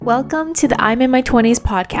Welcome to the I'm in my 20s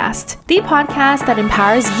podcast, the podcast that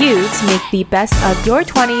empowers you to make the best of your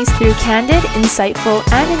 20s through candid, insightful,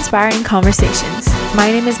 and inspiring conversations. My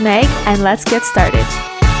name is Meg, and let's get started.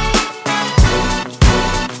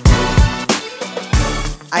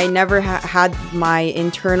 I never had my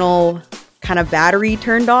internal kind of battery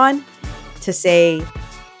turned on to say,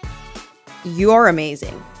 you are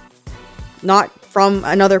amazing. Not from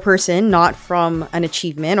another person, not from an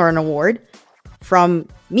achievement or an award, from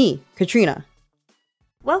me, Katrina.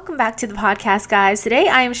 Welcome back to the podcast, guys. Today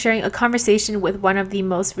I am sharing a conversation with one of the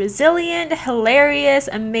most resilient, hilarious,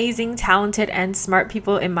 amazing, talented, and smart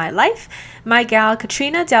people in my life, my gal,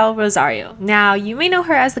 Katrina Del Rosario. Now, you may know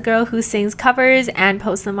her as the girl who sings covers and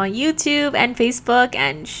posts them on YouTube and Facebook,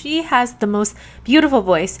 and she has the most beautiful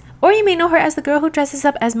voice. Or you may know her as the girl who dresses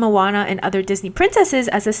up as Moana and other Disney princesses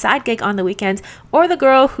as a side gig on the weekends, or the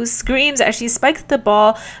girl who screams as she spikes the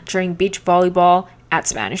ball during beach volleyball at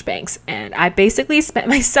Spanish Banks. And I basically spent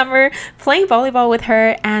my summer playing volleyball with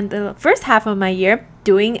her and the first half of my year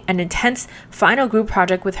doing an intense final group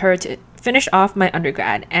project with her to finish off my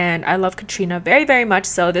undergrad. And I love Katrina very, very much.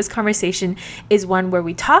 So this conversation is one where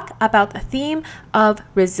we talk about the theme of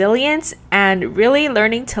resilience and really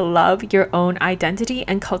learning to love your own identity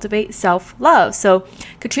and cultivate self-love. So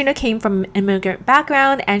Katrina came from an immigrant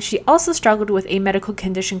background and she also struggled with a medical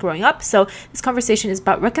condition growing up. So this conversation is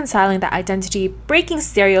about reconciling that identity, breaking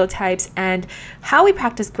stereotypes, and how we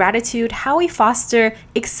practice gratitude, how we foster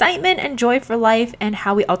excitement and joy for life, and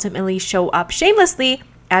how we ultimately show up shamelessly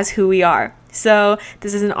as who we are. So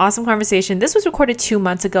this is an awesome conversation. This was recorded 2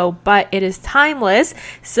 months ago, but it is timeless.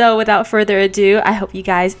 So without further ado, I hope you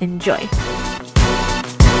guys enjoy.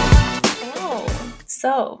 Oh,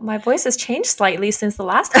 so my voice has changed slightly since the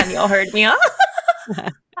last time y'all heard me, huh?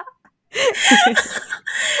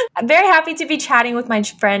 I'm very happy to be chatting with my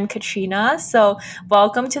friend Katrina. So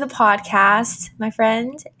welcome to the podcast, my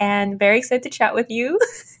friend, and very excited to chat with you.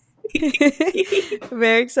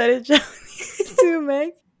 Very excited to chat with you too,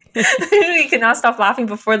 Meg. We could not stop laughing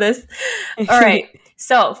before this. All right.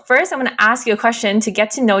 So first, I'm going to ask you a question to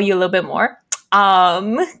get to know you a little bit more.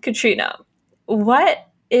 Katrina, what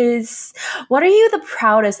are you the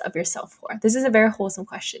proudest of yourself for? This is a very wholesome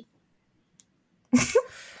question.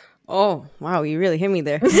 Oh, wow. You really hit me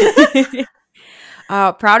there.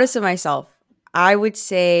 Proudest of myself. I would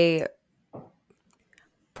say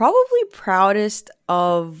probably proudest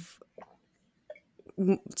of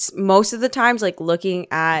most of the times, like looking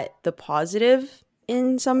at the positive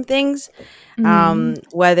in some things,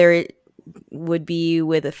 whether it would be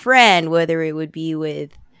with a friend, whether it would be with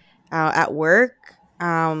at work.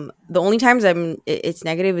 The only times it's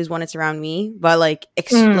negative is when it's around me, but like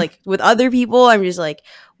with other people, I'm just like,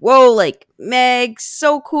 whoa, like Meg,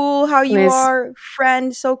 so cool how you are,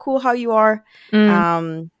 friend, so cool how you are.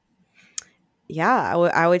 Yeah,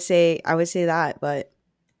 I would say that, but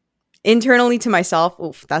internally to myself,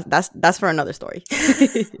 oof, that's for another story.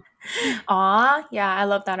 Aw, yeah, I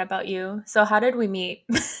love that about you. So how did we meet?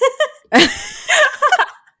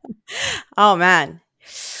 Oh man,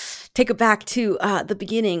 take it back to the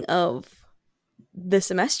beginning of the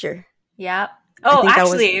semester. Yeah. Oh,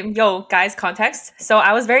 actually, guys, context. So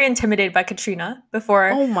I was very intimidated by Katrina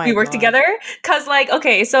before we worked together. Because,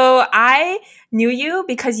 okay, so I knew you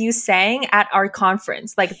because you sang at our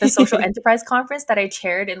conference, like the social enterprise conference that I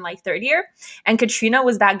chaired in third year. And Katrina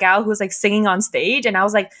was that gal who was singing on stage. And I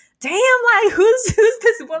was like, damn, who's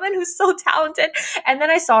this woman who's so talented? And then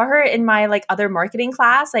I saw her in my other marketing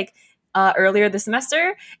class, earlier this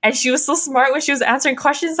semester. And she was so smart when she was answering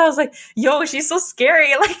questions. I was like, yo, she's so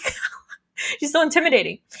scary. She's so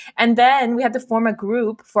intimidating. And then we had to form a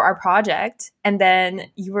group for our project. And then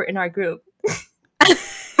you were in our group.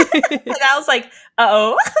 And I was like,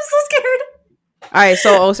 uh-oh, I'm so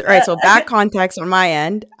scared. So back context on my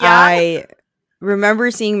end. Yeah. I remember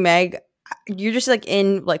seeing Meg. You're just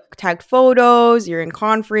in tagged photos. You're in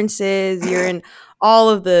conferences. You're in all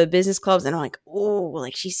of the business clubs. And I'm like, oh,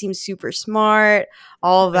 she seems super smart.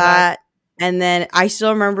 All of that. And then I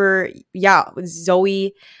still remember,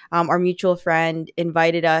 Zoe, our mutual friend,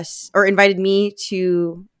 invited me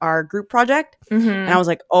to our group project. Mm-hmm. And I was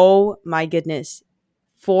like, oh my goodness,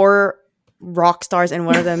 4 rock stars and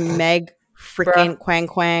one of them, Meg freaking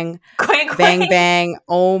Quang, Bang Bang.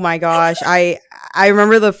 Oh my gosh. I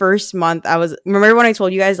remember the first month remember when I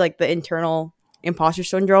told you guys the internal imposter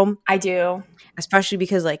syndrome? I do. Especially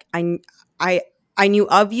because I knew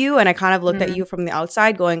of you and I kind of looked at you from the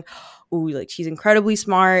outside going, ooh, she's incredibly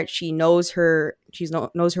smart. She knows her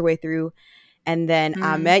way through. And then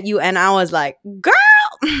I met you and I was like, girl,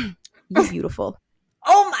 you're beautiful.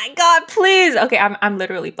 Oh my God, please. Okay, I'm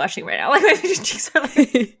literally blushing right now. Like my cheeks are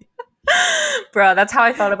like, bro, that's how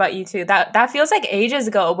I felt about you too. That feels like ages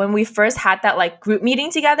ago when we first had that like group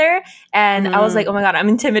meeting together, and I was like, oh my God, I'm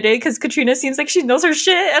intimidated because Katrina seems like she knows her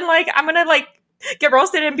shit, and like I'm gonna like get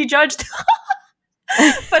roasted and be judged.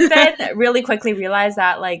 But then really quickly realized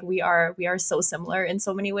that like we are so similar in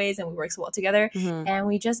so many ways, and we work so well together, and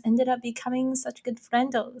we just ended up becoming such good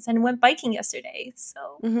friendos and went biking yesterday.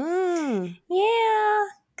 So yeah,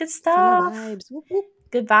 good stuff. Vibes. Whoop, whoop.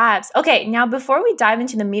 Good vibes. Okay, now before we dive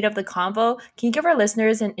into the meat of the convo, can you give our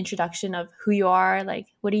listeners an introduction of who you are, like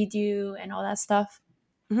what do you do, and all that stuff?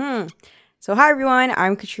 So hi everyone,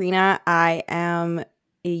 I'm Katrina. I am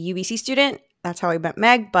a UBC student. That's how I met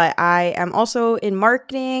Meg, but I am also in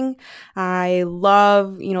marketing. I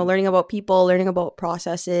love, learning about people, learning about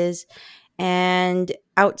processes. And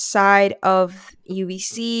outside of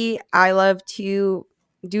UBC, I love to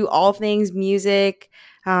do all things music.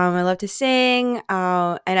 I love to sing,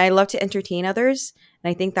 and I love to entertain others.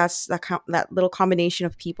 And I think that's that little combination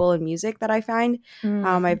of people and music that I find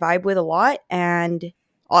I vibe with a lot. And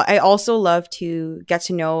I also love to get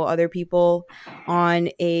to know other people on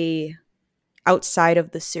a outside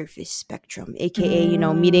of the surface spectrum, aka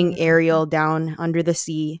meeting Ariel down under the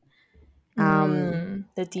sea, The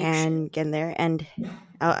deep and getting there. And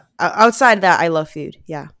outside that, I love food.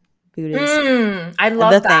 Yeah, food is I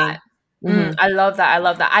love the that. thing. I love that. I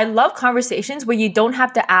love that. I love conversations where you don't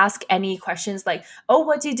have to ask any questions like, oh,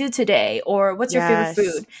 what do you do today? Or what's your favorite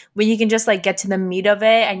food? When you can just like get to the meat of it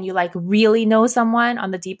and you like really know someone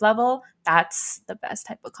on the deep level. That's the best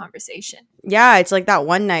type of conversation. Yeah, it's like that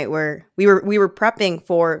one night where we were prepping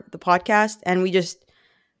for the podcast and we just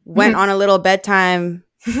went on a little bedtime.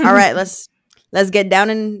 All right, let's get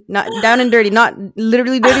down and dirty, not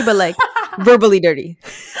literally dirty, but like verbally dirty.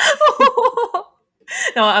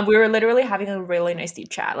 No, we were literally having a really nice deep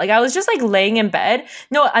chat. Like I was just like laying in bed.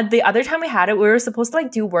 No, the other time we had it, we were supposed to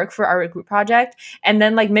like do work for our group project, and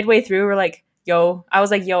then like midway through, we're like, "Yo," I was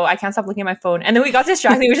like, "Yo, I can't stop looking at my phone." And then we got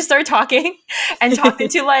distracted. We just started talking and talked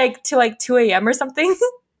to like 2 a.m. or something.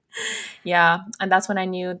 Yeah, and that's when I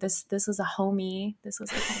knew this was a homie. This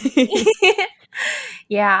was a homie.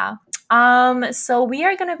 Yeah. So we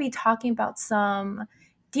are gonna be talking about some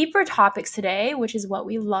deeper topics today, which is what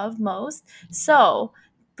we love most. So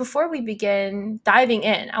before we begin diving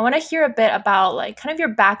in, I want to hear a bit about like kind of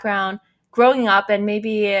your background growing up and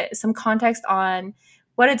maybe some context on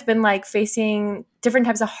what it's been like facing different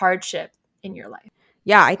types of hardship in your life.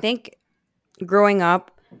 Yeah, I think growing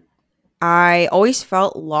up, I always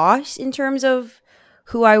felt lost in terms of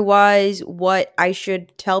who I was, what I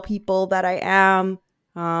should tell people that I am.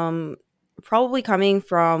 Probably coming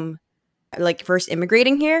from like first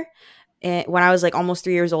immigrating here when I was like almost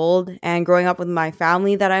 3 years old and growing up with my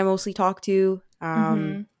family that I mostly talk to.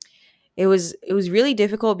 It was really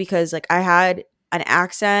difficult because like I had an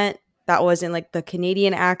accent that wasn't like the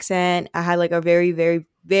Canadian accent. I had like a very, very,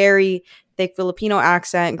 very thick Filipino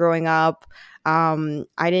accent growing up. I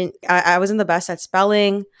wasn't the best at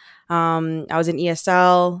spelling. I was in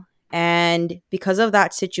ESL, and because of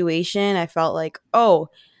that situation, I felt like, oh,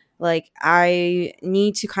 like I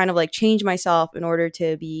need to kind of like change myself in order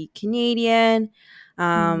to be Canadian.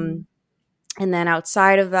 And then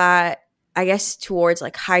outside of that, I guess towards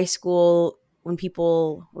like high school, when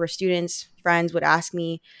people were students, friends would ask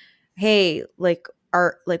me, "Hey, like,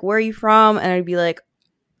 where are you from?" And I'd be like,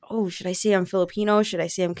 "Oh, should I say I'm Filipino? Should I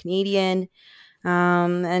say I'm Canadian?"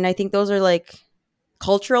 And I think those are like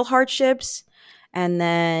cultural hardships. And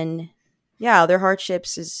then, yeah, other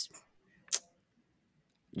hardships is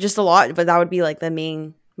just a lot, but that would be like the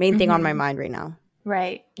main thing on my mind right now.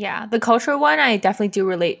 Right. Yeah. The cultural one I definitely do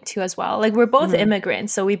relate to as well. Like we're both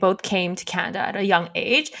immigrants, so we both came to Canada at a young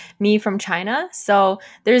age, me from China. So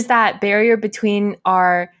there's that barrier between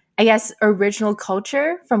our, I guess, original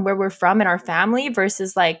culture from where we're from and our family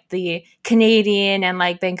versus like the Canadian and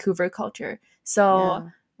like Vancouver culture. So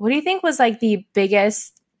what do you think was like the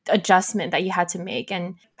biggest adjustment that you had to make?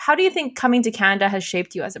 And how do you think coming to Canada has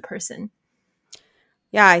shaped you as a person?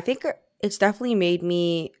 Yeah, I think it's definitely made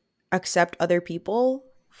me accept other people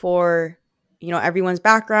for, everyone's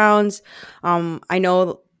backgrounds. I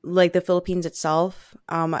know like the Philippines itself,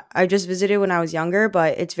 I just visited when I was younger,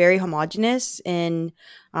 but it's very homogenous in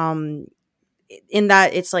that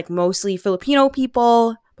it's like mostly Filipino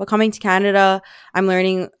people. But coming to Canada, I'm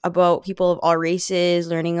learning about people of all races,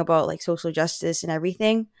 learning about like social justice and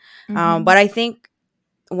everything. But I think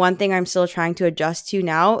one thing I'm still trying to adjust to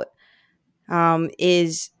now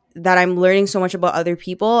is that I'm learning so much about other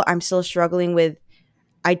people. I'm still struggling with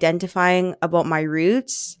identifying about my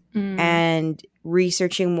roots and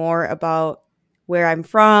researching more about where I'm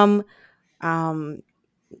from, um,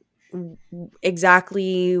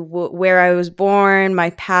 exactly where I was born,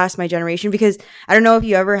 my past, my generation. Because I don't know if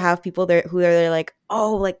you ever have people there who are like,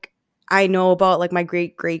 oh, like I know about like my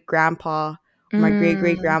great great grandpa, or my great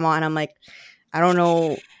great Mm, grandma, and I'm like, I don't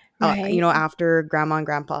know, right. after grandma and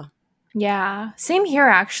grandpa. Yeah, same here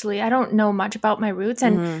actually. I don't know much about my roots.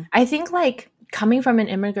 And Mm-hmm. I think like coming from an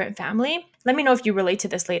immigrant family, let me know if you relate to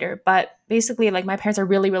this later. But basically, like my parents are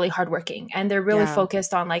really, really hardworking and they're really Yeah.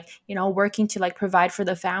 focused on like, working to like provide for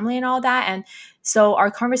the family and all that. And so our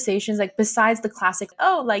conversations, like besides the classic,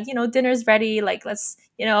 oh, like, dinner's ready, like let's,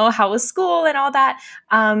 how was school and all that.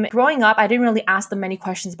 Growing up, I didn't really ask them many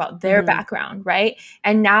questions about their Mm-hmm. background, right?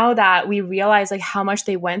 And now that we realize like how much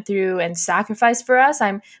they went through and sacrificed for us,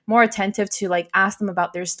 I'm more attentive to like ask them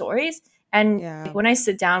about their stories. And like, Yeah. when I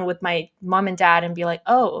sit down with my mom and dad and be like,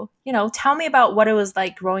 oh, tell me about what it was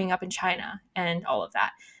like growing up in China and all of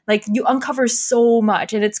that. Like you uncover so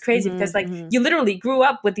much. And it's crazy because Mm-hmm. like Mm-hmm. you literally grew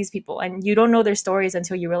up with these people and you don't know their stories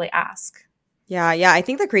until you really ask. Yeah. Yeah. I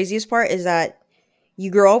think the craziest part is that you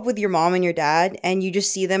grow up with your mom and your dad, and you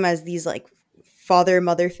just see them as these like father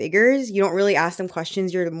mother figures. You don't really ask them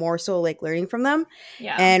questions. You're more so like learning from them.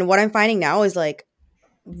 Yeah. And what I'm finding now is like,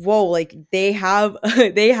 whoa, like they have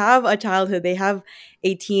they have a childhood, they have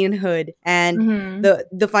a teenhood, and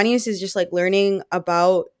Mm-hmm. the funniest is just like learning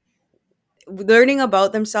about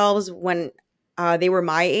themselves when they were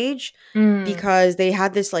my age, Mm. because they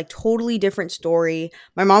had this like totally different story.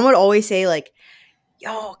 My mom would always say like,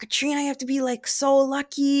 yo, Katrina, you have to be like so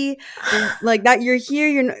lucky, like that you're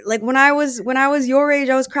here. Like when I was your age,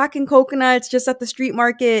 I was cracking coconuts just at the street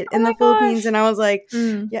market Oh in my the Philippines, gosh. and I was like,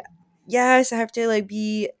 Mm. yeah, yes, I have to like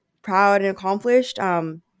be proud and accomplished.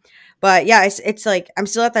 But yeah, it's like I'm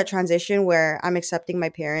still at that transition where I'm accepting my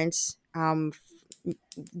parents.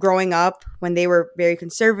 Growing up when they were very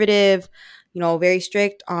conservative, very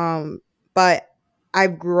strict. But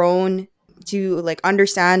I've grown to like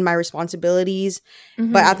understand my responsibilities,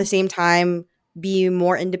 but at the Mm-hmm. same time be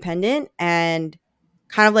more independent and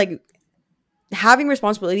kind of like having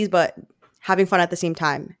responsibilities, but having fun at the same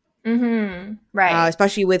time. Mm-hmm. Right.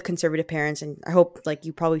 Especially with conservative parents, and I hope like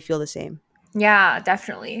you probably feel the same. Yeah,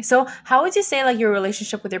 definitely. So, how would you say like your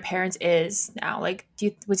relationship with your parents is now? Like,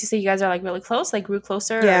 would you say you guys are like really close, like grew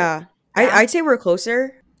closer? Or, Yeah, yeah. I'd say we're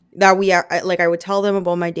closer. That we are like I would tell them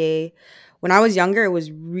about my day. When I was younger, it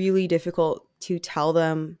was really difficult to tell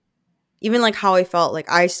them even like how I felt.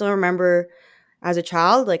 Like I still remember as a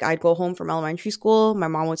child, like I'd go home from elementary school, my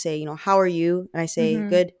mom would say, how are you? And I say, Mm-hmm.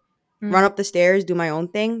 good. Run up the stairs, do my own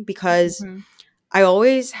thing, because Mm-hmm. I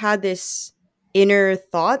always had this inner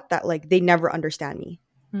thought that like they never understand me.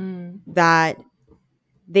 That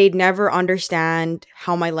they'd never understand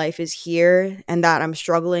how my life is here, and that I'm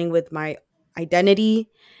struggling with my identity,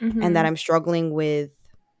 and that Mm-hmm. I'm struggling with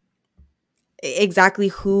exactly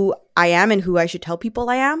who I am and who I should tell people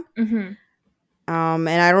I am. Mm-hmm. And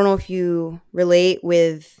I don't know if you relate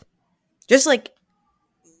with just like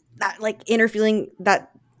that, like inner feeling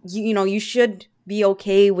that you should be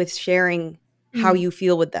okay with sharing how you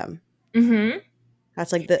feel with them. Mm-hmm.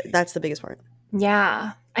 That's the biggest part.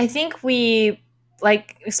 Yeah. I think we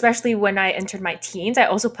like, especially when I entered my teens, I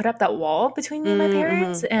also put up that wall between me and my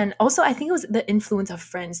parents. Mm-hmm. And also I think it was the influence of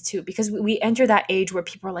friends too, because we enter that age where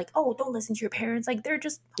people are like, oh, don't listen to your parents. Like they're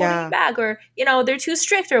just holding you Yeah. back, or, they're too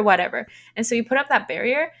strict or whatever. And so you put up that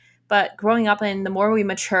barrier. But growing up and the more we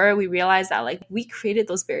mature, we realize that like we created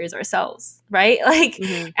those barriers ourselves, right? Like,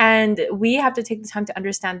 Mm-hmm. and we have to take the time to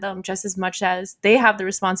understand them just as much as they have the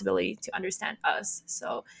responsibility to understand us.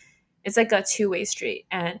 So it's like a two-way street,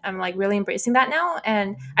 and I'm like really embracing that now.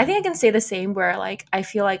 And I think I can say the same, where like I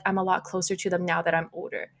feel like I'm a lot closer to them now that I'm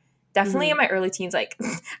older. Definitely Mm-hmm. in my early teens, like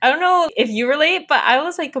I don't know if you relate, but I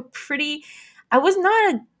was like I was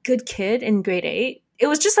not a good kid in grade 8. It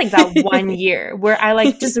was just like that one year where I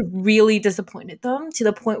like just really disappointed them to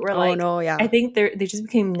the point where Oh like no, I yeah. think they just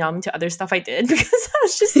became numb to other stuff I did because I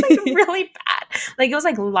was just like really bad. Like it was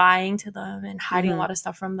like lying to them and hiding a Mm-hmm. lot of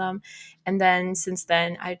stuff from them. And then since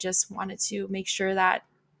then, I just wanted to make sure that,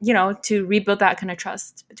 to rebuild that kind of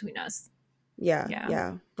trust between us. Yeah, Yeah.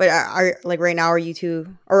 yeah. But are like right now, are you two,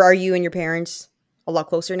 or are you and your parents a lot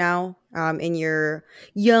closer now? In your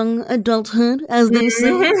young adulthood, as they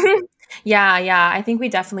say. Yeah, I think we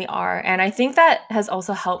definitely are. And I think that has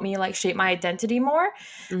also helped me like shape my identity more.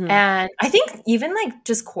 Hmm. And I think even like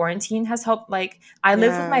just quarantine has helped. Like I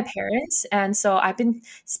live with Yeah. my parents, and so I've been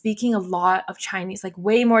speaking a lot of Chinese, like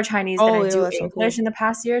way more Chinese than Oh, I yo, do that's so English cool. in the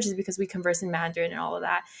past year, just because we converse in Mandarin and all of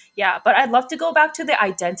that. Yeah, but I'd love to go back to the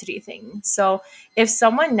identity thing. So if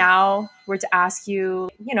someone now were to ask you,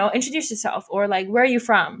 introduce yourself or like where are you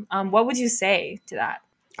from, what would you say to that?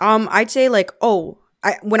 I'd say like, oh,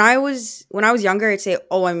 when I was younger, I'd say,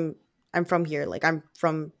 oh, I'm from here, like I'm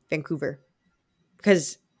from Vancouver,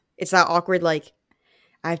 because it's that awkward, like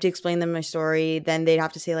I have to explain them my story, then they'd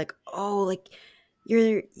have to say like, oh, like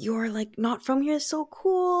you're like not from here, so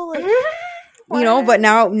cool, like but What?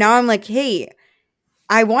 now I'm like, hey,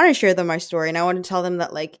 I want to share them my story, and I want to tell them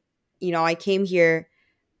that like, I came here.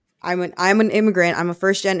 I'm an immigrant. I'm a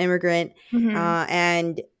first gen immigrant, Mm-hmm.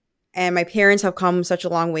 and my parents have come such a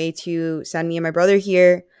long way to send me and my brother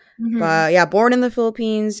here. Mm-hmm. But yeah, born in the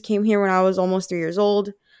Philippines, came here when I was almost 3 years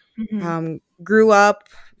old. Mm-hmm. Grew up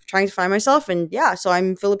trying to find myself, and yeah, so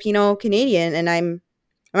I'm Filipino Canadian, and I'm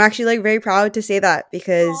actually like very proud to say that,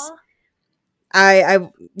 because Aw.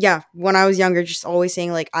 yeah, when I was younger, just always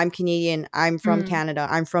saying like I'm Canadian, I'm from Mm, Canada,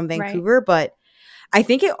 I'm from right. Vancouver, but I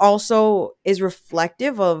think it also is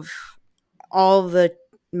reflective of all the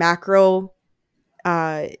macro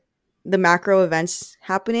uh the macro events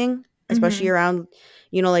happening, especially Mhm. around,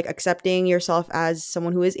 like accepting yourself as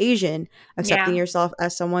someone who is Asian, accepting Yeah. yourself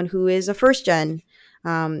as someone who is a first gen.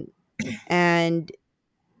 Um and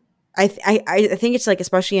I think it's like,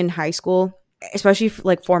 especially in high school, especially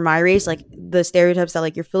like for my race, like the stereotypes that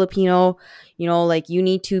like you're Filipino, like you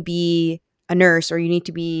need to be a nurse, or you need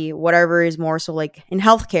to be whatever is more so like in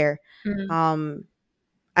healthcare. Mm. um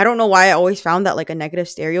I don't know why I always found that like a negative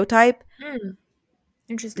stereotype, Mm.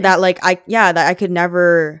 Interesting. that like that I could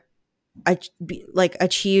never like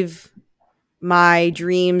achieve my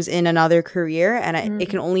dreams in another career, and it Mm.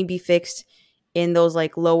 can only be fixed in those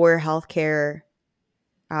like lower healthcare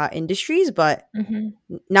industries. But Mhm.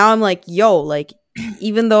 now I'm like, yo, like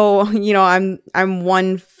even though I'm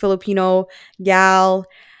one Filipino gal,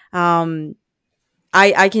 um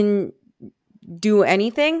I can do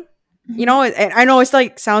anything. Mhm. And I know it's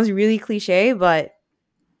like sounds really cliche, but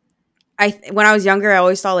when I was younger, I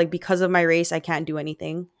always thought like because of my race I can't do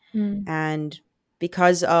anything, Mm. and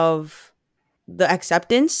because of the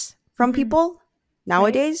acceptance from Mhm. people Right.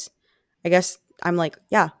 nowadays, I guess I'm like,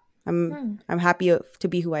 yeah, I'm Mm. I'm happy to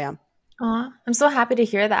be who I am. Aw, I'm so happy to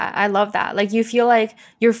hear that. I love that. Like you feel like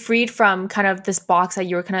you're freed from kind of this box that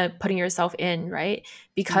you were kind of putting yourself in, right? Mhm.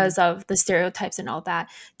 Because of the stereotypes and all that.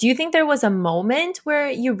 Do you think there was a moment where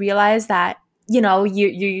you realized that,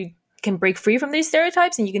 you can break free from these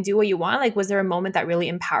stereotypes and you can do what you want? Like was there a moment that really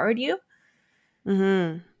empowered you?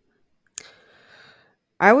 Mhm.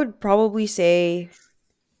 I would probably say,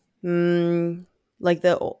 mm, like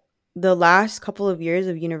the last couple of years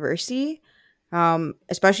of university,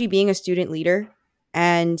 especially being a student leader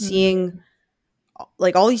and seeing Mm.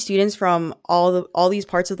 like all these students from all these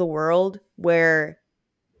parts of the world, where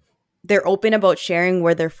they're open about sharing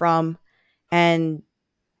where they're from, and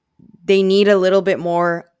they need a little bit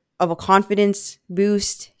more of a confidence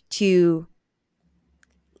boost to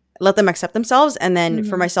let them accept themselves. And then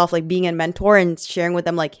for Mhm. myself, like being a mentor and sharing with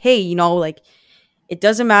them like, hey, like it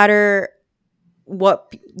doesn't matter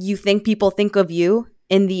what you think people think of you.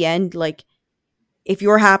 In the end, like if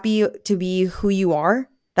you're happy to be who you are,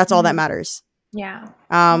 that's all that Mhm. matters. Yeah.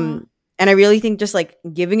 Aw. And I really think just like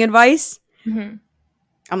giving advice, Mhm.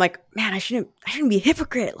 I'm like, man, I shouldn't be a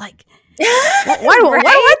hypocrite. Like, why do I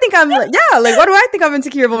Right? think I'm like, yeah, like why do I think I'm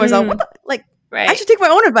insecure about myself? Mm. Like, I Right. should take my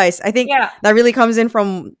own advice. I think Yeah. that really comes in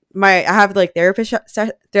from I have like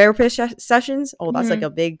sessions. Oh, that's like Mhm. a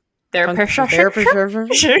big tongue Therapist twister.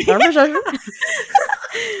 session. Therapist session.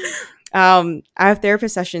 I have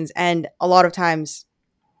therapist sessions, and a lot of times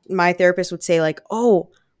my therapist would say like, oh,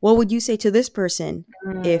 what would you say to this person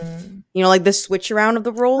if Mm. like the switch around of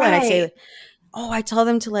the role? And I'd Right. say, oh, I tell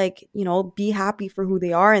them to like, be happy for who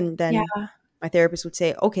they are. And Yeah. then my therapist would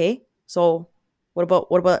say, okay, so what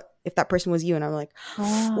about if that person was you? And I'm like,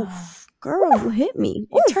 Oh. oof, girl, you hit me.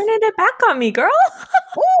 You Oof, turning it back on me, girl.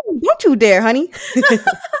 don't you dare, honey.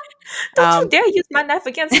 Don't you um dare use my knife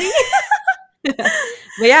against me. but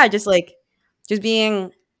yeah, just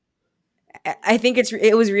being, I think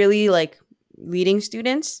it was really like leading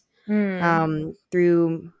students Mm.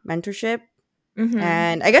 through mentorship, Mhm.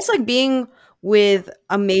 and I guess like being with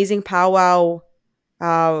amazing powwow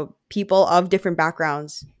people of different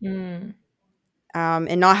backgrounds, Mm.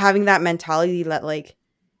 and not having that mentality that like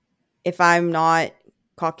if I'm not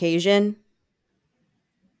Caucasian,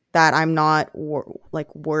 that I'm not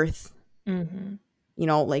like worth. Mm-hmm. you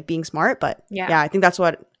know, like being smart. But Yeah. yeah, I think that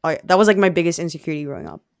was like my biggest insecurity growing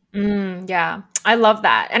up. Yeah, I love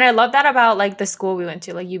that. And I love that about like the school we went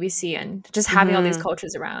to, like UBC, and just having all these Mm-hmm.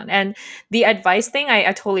 cultures around. And the advice thing, I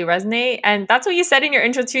totally resonate. And that's what you said in your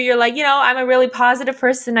intro too. You're like, I'm a really positive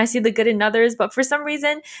person. I see the good in others, but for some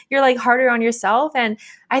reason, you're like harder on yourself. And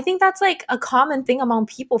I think that's like a common thing among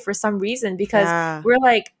people for some reason, because Yeah. we're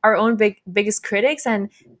like our own biggest critics. And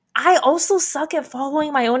I also suck at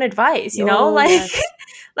following my own advice, Oh, like yes.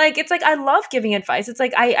 like it's like I love giving advice. It's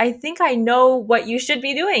like I think I know what you should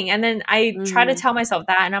be doing. And then I try to Mm-hmm. tell myself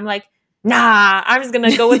that, and I'm like, nah, I'm just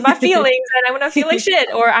gonna go with my feelings, and I'm gonna feel like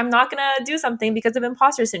shit, or I'm not gonna do something because of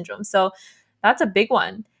imposter syndrome. So that's a big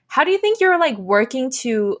one. How do you think you're like working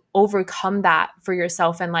to overcome that for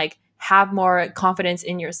yourself and like have more confidence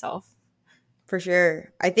in yourself? For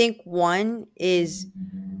sure. I think one is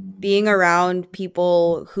being around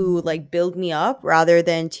people who like build me up rather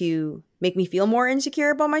than to make me feel more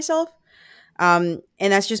insecure about myself. And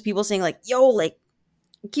that's just people saying like, yo, like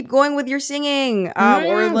keep going with your singing.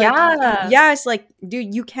 Or like, Yeah. yes, like,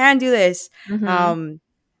 dude, you can do this. Mm-hmm. Um,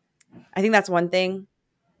 I think that's one thing.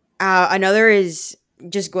 Another is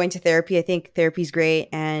just going to therapy. I think therapy's great.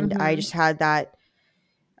 And I Mm-hmm. just had that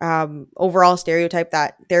overall stereotype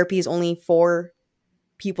that therapy is only for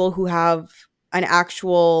people who have an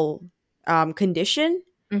actual condition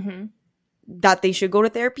Mm-hmm. that they should go to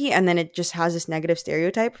therapy, and then it just has this negative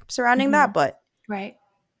stereotype surrounding Mm-hmm. that. But Right.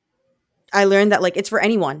 I learned that like it's for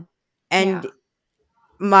anyone. Yeah. And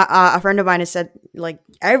my a friend of mine has said like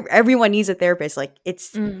everyone needs a therapist. Like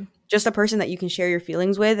it's Mm. just a person that you can share your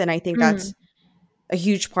feelings with. And I think Mm. that's a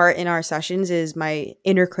huge part in our sessions is my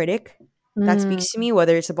inner critic that Mm. speaks to me,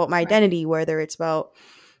 whether it's about my Right. identity, whether it's about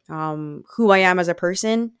who I am as a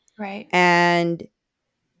person. Right. And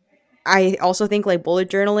I also think like bullet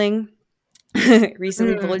journaling,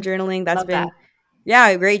 recently bullet Mm. journaling, that's Love that. been,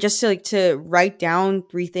 yeah, great. Just to like to write down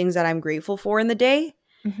 3 things that I'm grateful for in the day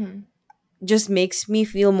Mm-hmm. just makes me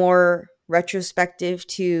feel more retrospective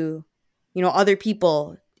to, you know, other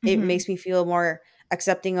people. It Mm-hmm. makes me feel more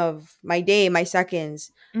accepting of my day, my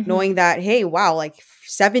seconds, Mm-hmm. knowing that, hey, wow, like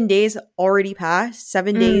 7 days already passed,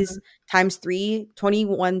 7 days Mm. times 3,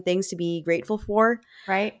 21 things to be grateful for.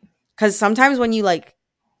 Right. Because sometimes when you like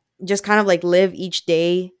just kind of like live each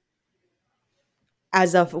day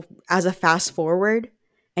as a fast forward,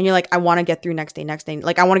 and you're like, I want to get through next day,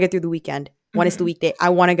 like I want to get through the weekend. When it's the Mm-hmm. weekday, I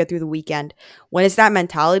want to get through the weekend. When it's that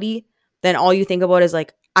mentality, then all you think about is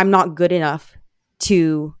like, I'm not good enough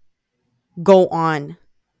to go on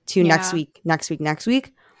to next Yeah. week, next week, next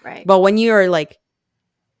week. Right. But when you're like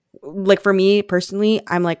for me personally,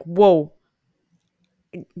 I'm like, whoa,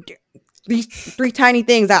 these 3 tiny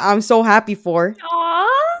things that I'm so happy for. Aww.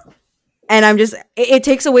 And I'm just it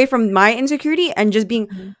takes away from my insecurity, and just being,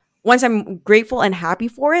 Mm-hmm. once I'm grateful and happy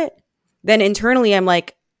for it, then internally I'm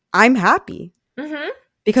like, I'm happy Mm-hmm.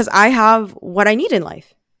 because I have what I need in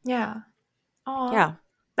life. Yeah. Aw. Yeah.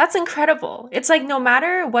 That's incredible. It's like no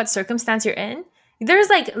matter what circumstance you're in, there's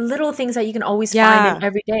like little things that you can always find in Yeah.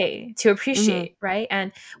 every day to Hmm. appreciate, right?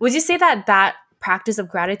 And would you say that that practice of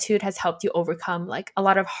gratitude has helped you overcome like a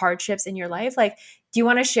lot of hardships in your life? Like, do you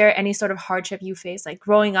want to share any sort of hardship you faced, like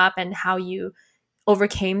growing up, and how you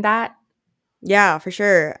overcame that? Yeah, for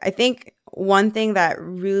sure. I think one thing that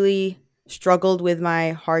really struggled with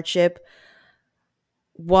my hardship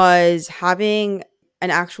was having an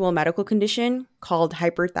actual medical condition called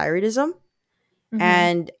hyperthyroidism. Mm-hmm.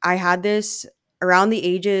 And I had this around the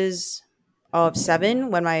ages of 7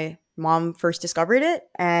 when my mom first discovered it.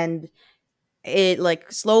 And it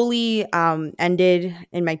like slowly ended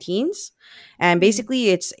in my teens. And basically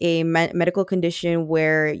it's a medical condition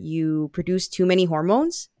where you produce too many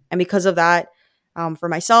hormones, and because of that, for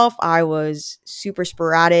myself, I was super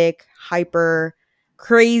sporadic, hyper,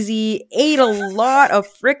 crazy, ate a lot of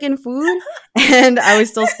freaking food, and I was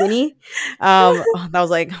still skinny. That was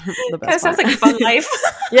like the Kind best of sounds part. like a fun life.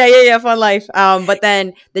 Yeah, fun life. But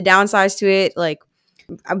then the downsides to it, like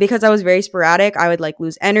because I was very sporadic, I would like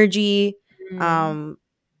lose energy, Mm. um,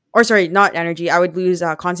 or sorry, not energy. I would lose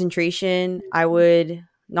concentration. I would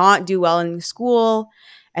not do well in school,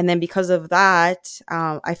 and then because of that,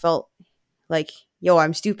 I felt like, yo,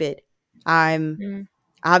 I'm stupid. I'm Mm.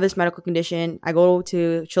 I have this medical condition. I go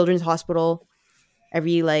to Children's Hospital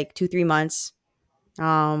every like 2-3 months.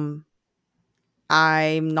 Um,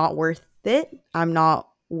 I'm not worth it. I'm not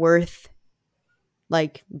worth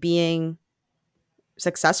like being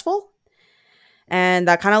successful, and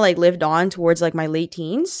that kind of like lived on towards like my late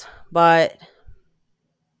teens. But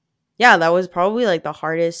yeah, that was probably like the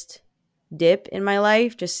hardest dip in my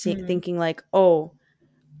life, just Mm. thinking like, oh,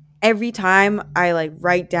 every time I like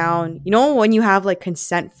write down, you know, when you have like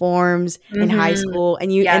consent forms in high school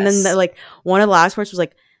and then Yes. like one of the last parts was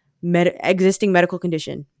like existing medical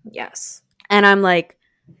condition. Yes. And I'm like,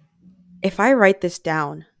 if I write this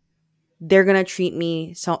down, they're going to treat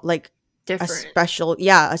me so like a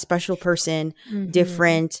Different. special person,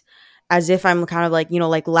 different, as if I'm kind of like, you know,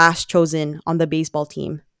 like last chosen on the baseball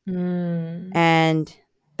team. And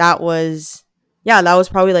that was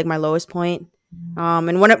probably like my lowest point.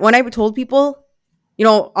 And when I told people, you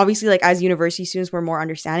know, obviously like as university students we're more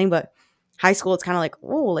understanding, but high school it's kind of like,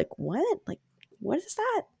 oh, like what is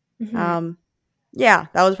that? Yeah,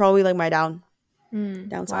 that was probably like my downside.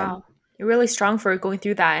 Wow. You're really strong for going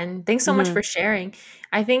through that. And thanks so much for sharing.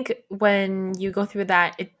 I think when you go through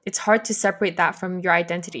that, it's hard to separate that from your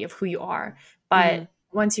identity of who you are. But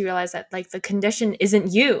once you realize that like the condition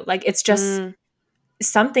isn't you, like it's just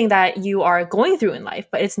something that you are going through in life,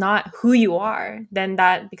 but it's not who you are, then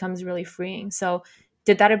that becomes really freeing. So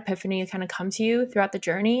did that epiphany kind of come to you throughout the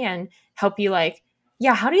journey and help you like,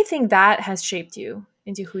 yeah, how do you think that has shaped you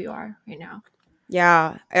into who you are right now?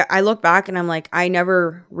 Yeah, I look back and I'm like, I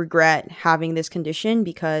never regret having this condition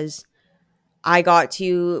because I got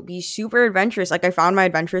to be super adventurous. Like I found my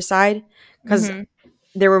adventurous side because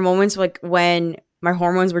there were moments like when my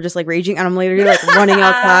hormones were just like raging and I'm literally like running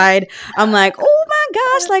outside. I'm like, oh my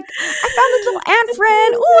gosh, like I found this little ant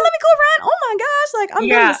friend. Oh, let me go run. Oh my gosh, like I'm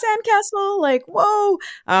building a sandcastle. Like, whoa.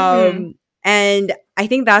 And I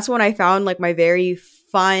think that's when I found like my very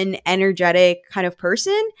fun, energetic kind of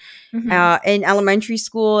person. In elementary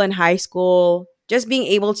school and high school, just being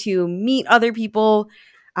able to meet other people.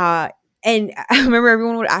 And I remember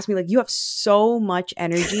everyone would ask me like, you have so much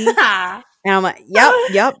energy. And I'm like,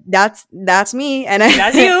 yep, that's me. And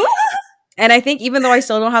that's you. And I think even though I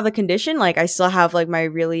still don't have the condition, like I still have like my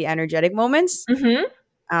really energetic moments.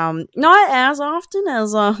 Not as often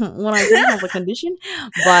as when I didn't have the condition,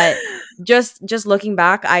 but just looking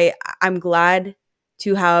back, I'm glad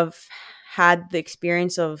to have had the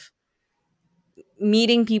experience of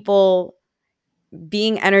meeting people,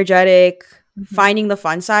 being energetic, finding the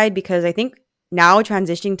fun side, because I think now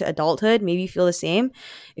transitioning to adulthood, maybe you feel the same.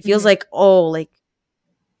 It feels like, oh, like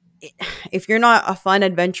if you're not a fun,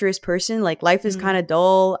 adventurous person, like life is kind of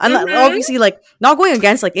dull. And obviously, like not going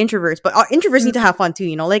against like introverts, but introverts need to have fun too,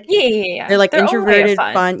 you know, like they're like their introverted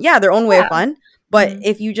fun. Yeah, their own way of fun. But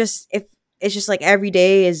if it's just like every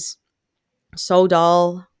day is so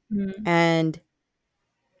dull, and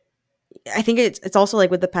I think it's also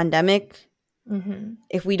like with the pandemic,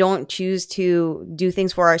 if we don't choose to do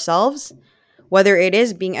things for ourselves, whether it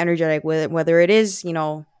is being energetic with it, whether it is, you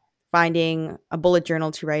know, finding a bullet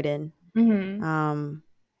journal to write in,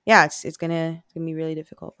 yeah, it's gonna be really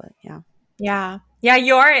difficult. But yeah,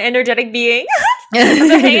 you are an energetic being. So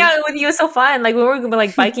hanging out with you is so fun. Like when we were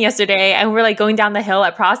like biking yesterday and we were like going down the hill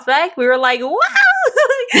at Prospect, we were like, wow.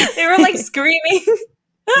 They were like screaming.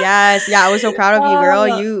 Yes, yeah, I was so proud of you,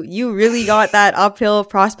 girl. You really got that uphill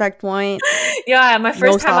Prospect point. Yeah, my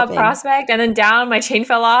first time up Prospect, and then down, my chain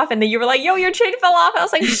fell off, and then you were like, "Yo, your chain fell off." I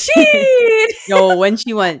was like, "Shit!" Yo, when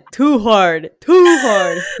she went too hard,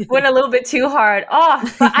 went a little bit too hard.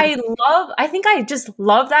 Oh, but I think I just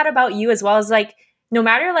love that about you as well. As like, no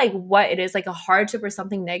matter like what it is, like a hardship or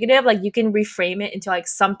something negative, like you can reframe it into like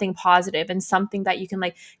something positive and something that you can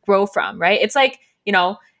like grow from. Right? It's like, you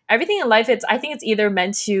know, everything in life, I think it's either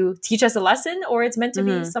meant to teach us a lesson or it's meant to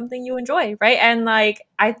be something you enjoy, right? And like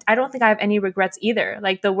I don't think I have any regrets either.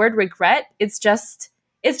 Like the word regret, it's just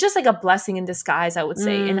like a blessing in disguise, I would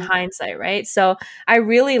say, in hindsight, right? So I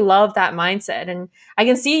really love that mindset, and I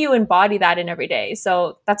can see you embody that in every day.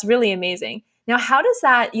 So that's really amazing. Now, how does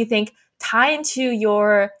that, you think, tie into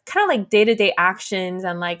your kind of like day-to-day actions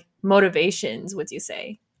and like motivations, would you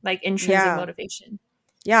say? Like intrinsic motivation?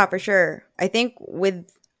 Yeah, for sure. I think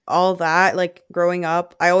with all that, like growing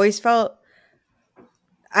up, I always felt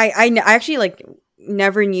I actually like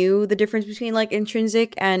never knew the difference between like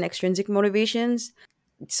intrinsic and extrinsic motivations.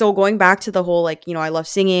 So going back to the whole like, you know, I love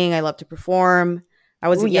singing, I love to perform. I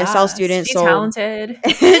was an ESL student, she's so talented.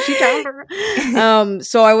 She's talented.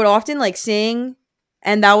 So I would often like sing,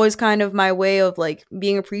 and that was kind of my way of like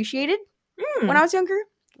being appreciated when I was younger,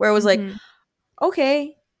 where it was like,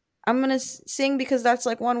 okay, I'm gonna sing because that's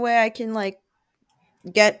like one way I can like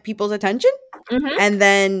get people's attention. And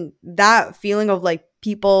then that feeling of like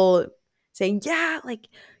people saying, yeah, like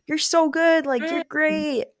you're so good, like you're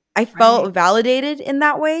great, I felt validated in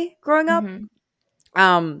that way growing up.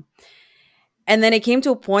 And then it came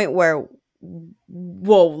to a point where,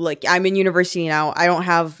 whoa, like I'm in university now, I don't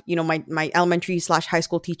have, you know, my elementary/high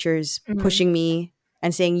school teachers pushing me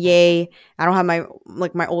and saying yay. I don't have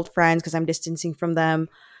my old friends because I'm distancing from them.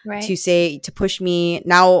 Right. to push me.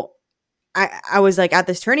 Now I was like at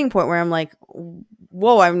this turning point where I'm like,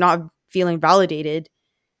 whoa, I'm not feeling validated.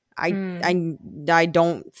 I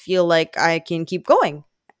don't feel like I can keep going.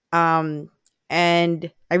 And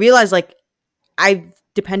I realized like I've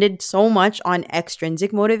depended so much on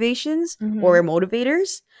extrinsic motivations or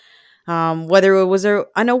motivators, whether it was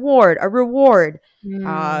an award, a reward,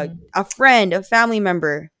 a friend, a family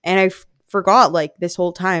member, and I forgot like this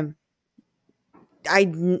whole time.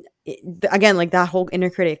 Again, like that whole inner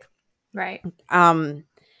critic. Right.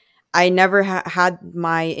 I never had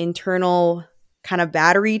my internal kind of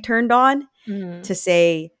battery turned on to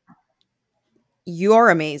say, you are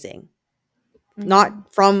amazing.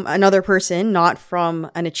 Not from another person, not from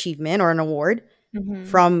an achievement or an award,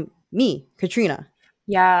 from me, Katrina.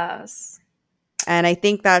 Yes. And I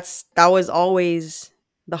think that was always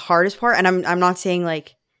the hardest part. And I'm not saying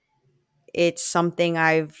like it's something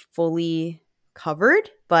I've fully covered,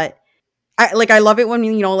 but I love it when,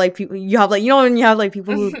 you know, like people, you have like, you know, when you have like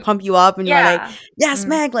people who pump you up and you're like, yes,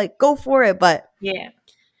 Meg, like go for it. But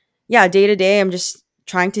yeah, day to day, I'm just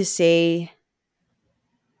trying to say,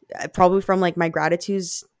 probably from like my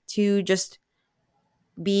gratitudes, to just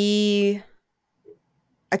be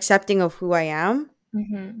accepting of who I am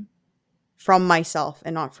from myself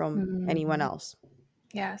and not from anyone else.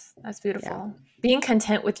 Yes, that's beautiful. Yeah. Being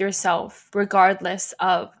content with yourself, regardless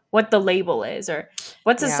of what the label is or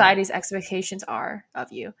what society's expectations are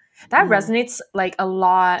of you. That resonates like a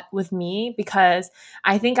lot with me, because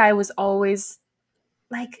I think I was always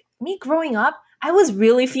like, me growing up, I was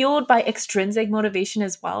really fueled by extrinsic motivation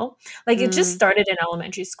as well. Like it just started in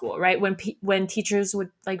elementary school, right? When teachers would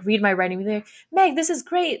like read my writing, they're like, Meg, this is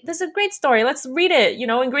great. This is a great story. Let's read it, you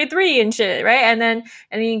know, in grade 3 and shit, right? And then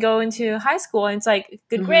you go into high school and it's like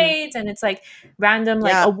good grades, and it's like random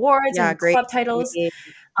like awards and club titles. It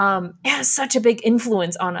has such a big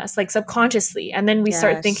influence on us, like subconsciously. And then we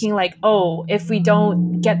start thinking like, oh, if we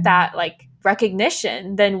don't get that like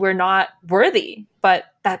recognition, then we're not worthy. But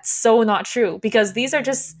that's so not true, because these are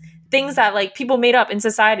just things that like people made up in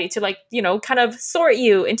society to like, you know, kind of sort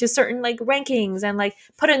you into certain like rankings and like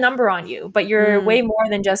put a number on you. But you're way more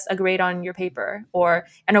than just a grade on your paper or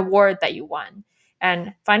an award that you won.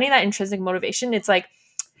 And finding that intrinsic motivation, it's like,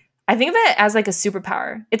 I think of it as like a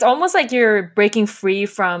superpower. It's almost like you're breaking free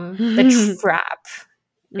from the trap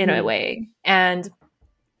in a way. And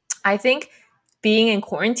I think being in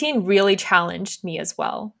quarantine really challenged me as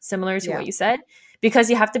well, similar to what you said,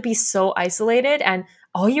 because you have to be so isolated and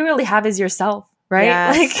all you really have is yourself,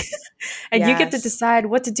 right? Like, and you get to decide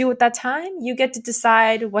what to do with that time. You get to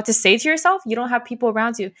decide what to say to yourself. You don't have people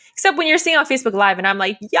around you, except when you're seeing on Facebook Live and I'm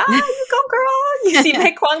like, yeah, you go girl. You see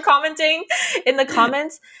Meg Kwon commenting in the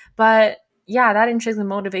comments. But yeah, that intrinsic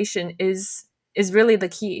motivation is really the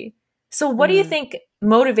key. So what do you think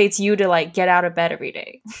motivates you to like get out of bed every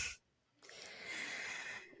day?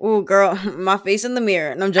 Oh, girl, my face in the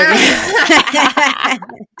mirror. No, I'm joking.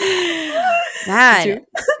 Man.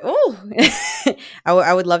 Oh,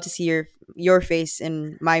 I would love to see your face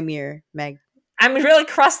in my mirror, Meg. I'm really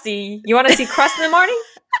crusty. You want to see crust in the morning?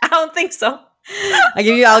 I don't think so.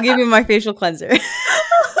 I'll give you my facial cleanser.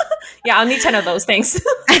 Yeah, I'll need 10 of those things.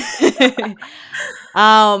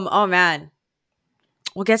 Oh man.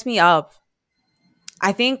 What gets me up?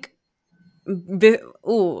 I think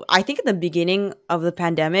I think at the beginning of the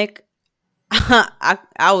pandemic, I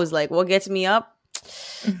was like, what gets me up?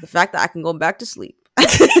 The fact that I can go back to sleep. I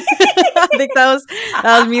think that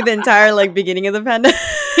was me the entire like beginning of the pandemic.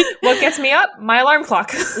 What gets me up? My alarm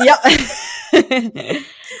clock. Yep.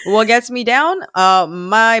 What gets me down?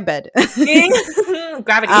 My bed.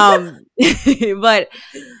 Gravity. But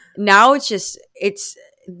now it's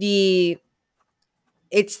the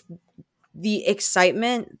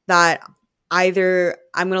excitement that either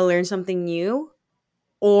I'm gonna learn something new,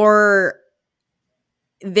 or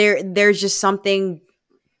there's just something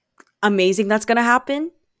amazing that's gonna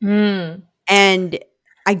happen, and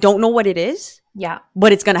I don't know what it is. Yeah,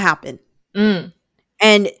 but it's gonna happen. And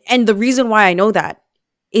the reason why I know that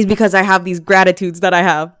is because I have these gratitudes that I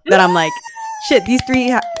have, that I'm like, shit, these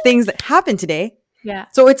 3 things that happened today. Yeah.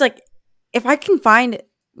 So it's like, if I can find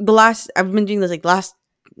I've been doing this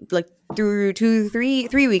like through 3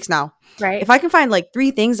 weeks now. Right. If I can find like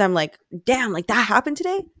 3 things I'm like, damn, like that happened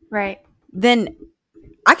today. Right. Then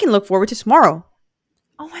I can look forward to tomorrow.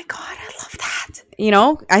 Oh my God, I love that. You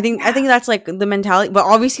know, I think that's like the mentality. But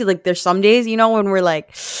obviously, like there's some days, you know, when we're like,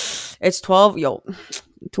 it's 12,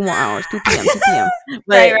 2 more hours, 2 p.m., 2 p.m.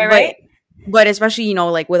 But, right. But especially, you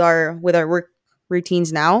know, like with our work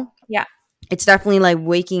routines now. Yeah. It's definitely like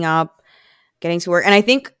waking up, getting to work. And I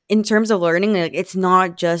think in terms of learning, like it's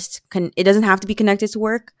not just it doesn't have to be connected to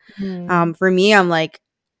work. For me, I'm like,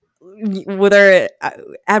 whether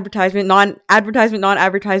non-advertisement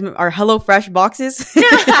are HelloFresh boxes.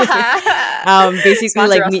 Basically,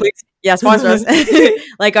 sponsor like us, yeah, sponsor us.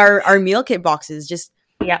 Like our meal kit boxes, just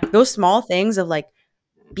those small things of like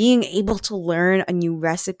being able to learn a new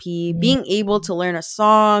recipe, being able to learn a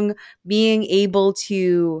song, being able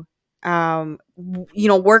to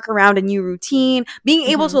work around a new routine, being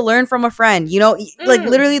able to learn from a friend, like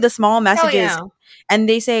literally the small messages. And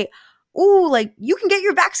they say, "Oh, like you can get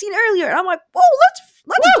your vaccine earlier." And I'm like, "Whoa, let's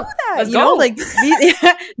do that." Let's go. Like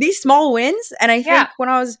these small wins. And I think when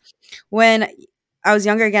I was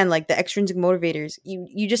younger, again, like the extrinsic motivators,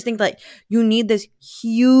 you just think like you need this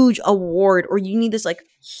huge award, or you need this like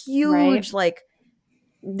huge like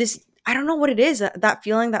this, I don't know what it is, that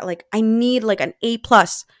feeling that like I need like an A+,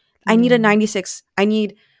 I need a 96, I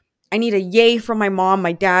need a yay from my mom,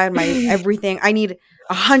 my dad, my everything. I need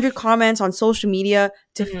 100 comments on social media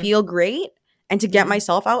to feel great and to get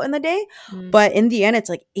myself out in the day. But in the end, it's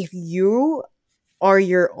like, if you are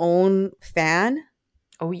your own fan,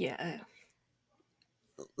 oh yeah,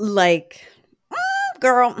 like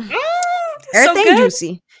girl, everything so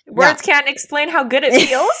juicy. Words can't explain how good it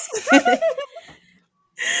feels.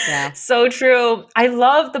 Yeah. So true. I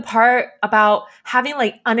love the part about having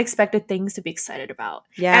like unexpected things to be excited about.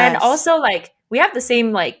 Yeah. And also like we have the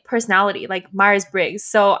same like personality, like Myers-Briggs.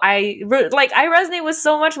 So I resonate with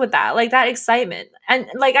so much with that, like that excitement. And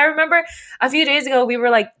like I remember a few days ago we were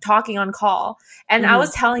like talking on call, and I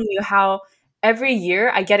was telling you how every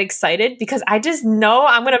year I get excited because I just know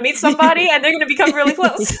I'm going to meet somebody and they're going to become really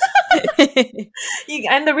close.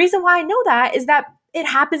 And the reason why I know that is that it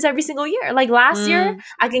happens every single year. Like last year,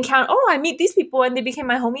 I can count, I meet these people and they became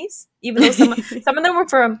my homies. Even though some of them were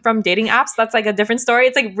from dating apps. That's like a different story.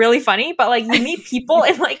 It's like really funny. But like you meet people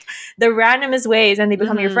in like the randomest ways and they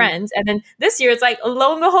become your friends. And then this year it's like,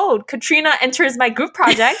 lo and behold, Katrina enters my group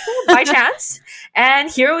project by chance. And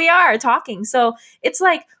here we are talking. So it's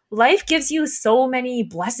like life gives you so many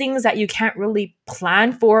blessings that you can't really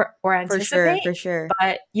plan for or anticipate. For sure.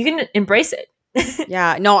 But you can embrace it.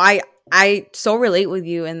 Yeah. No, I so relate with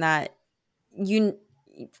you in that you,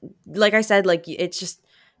 like I said, like it's just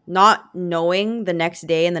not knowing the next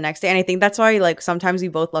day and the next day. And I think that's why like sometimes we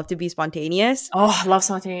both love to be spontaneous. Oh, I love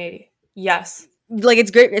spontaneity. Yes. Like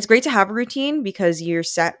it's great. It's great to have a routine because you're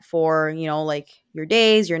set for, like your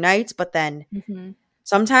days, your nights. But then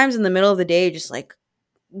sometimes in the middle of the day, just like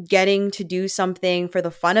getting to do something for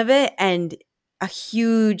the fun of it and a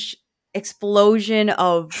huge explosion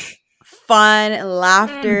of fun and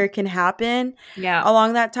laughter can happen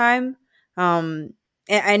along that time. And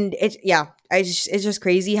it's it's just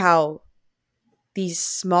crazy how these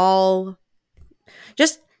small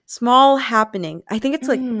happening, I think it's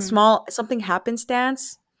like small something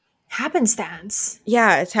happenstance.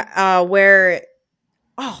 Yeah, it's where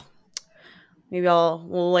maybe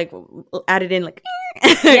we'll add it in like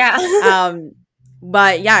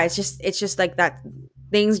but yeah, it's just like that,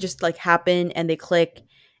 things just like happen and they click.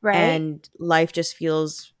 Right. And life just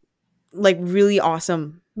feels like really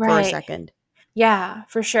awesome for a second. Yeah,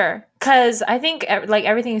 for sure. Because I think like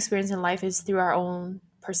everything experienced in life is through our own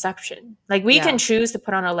perception. Like we can choose to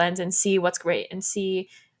put on a lens and see what's great and see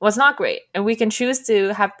what's not great. And we can choose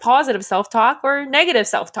to have positive self-talk or negative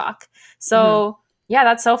self-talk. So yeah,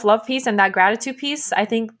 that self-love piece and that gratitude piece, I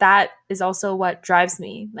think that is also what drives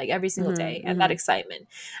me like every single day, and that excitement.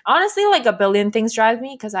 Honestly, like a billion things drive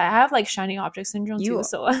me because I have like shiny object syndrome too.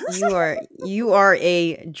 So you are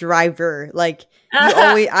a driver. Like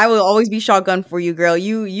I will always be shotgun for you, girl.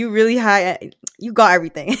 You really you got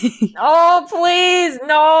everything. Oh please,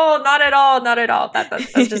 no, not at all.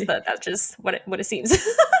 That's just what it seems.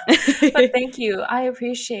 But thank you, I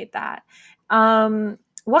appreciate that.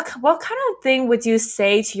 What kind of thing would you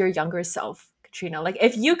say to your younger self, Katrina? Like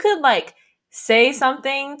if you could like say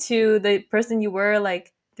something to the person you were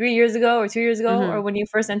like 3 years ago or 2 years ago or when you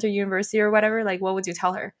first entered university or whatever, like what would you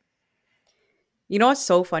tell her? You know what's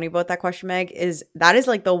so funny about that question, Meg, is that is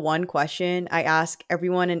like the one question I ask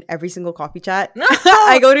everyone in every single coffee chat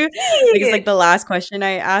I go to. Like, it's like the last question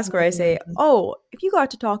I ask, where I say, if you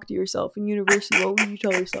got to talk to yourself in university, what would you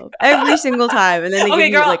tell yourself? Every single time. And then they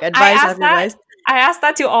give you like advice after advice. I asked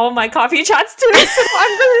that to all my coffee chats too, so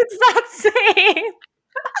I'm really not saying.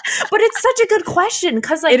 But it's such a good question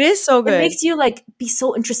because like it is so good. It makes you like be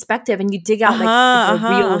so introspective and you dig out like the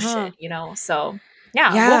real shit, So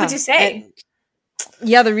yeah, what would you say?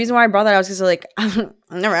 The reason why I brought that out is because like I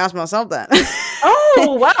never asked myself that.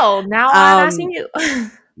 Oh well, now I'm asking you.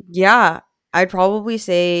 Yeah, I'd probably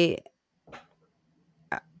say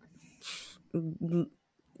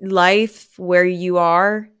life where you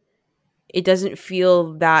are, it doesn't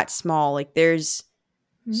feel that small. Like there's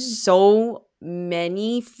so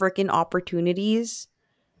many freaking opportunities.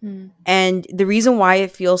 And the reason why it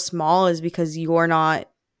feels small is because you're not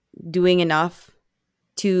doing enough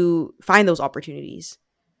to find those opportunities.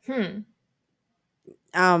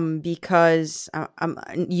 Because I'm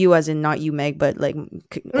you as in not you, Meg, but like young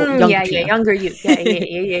Katrina. Younger you.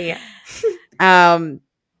 Yeah.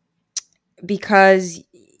 Because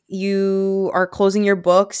you are closing your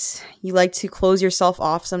books. You like to close yourself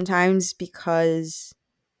off sometimes because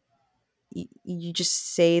you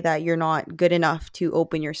just say that you're not good enough to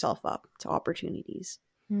open yourself up to opportunities.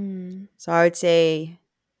 So I would say,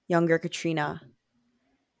 younger Katrina,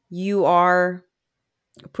 you are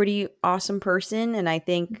a pretty awesome person. And I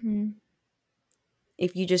think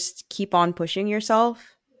if you just keep on pushing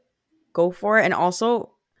yourself, go for it. And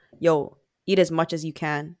also, eat as much as you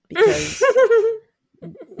can, because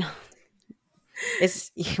it's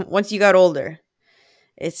once you got older,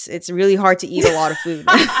 it's really hard to eat a lot of food.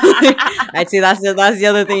 I'd say that's the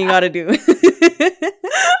other thing you got to do.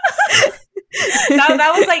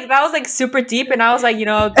 that was like super deep, and I was like,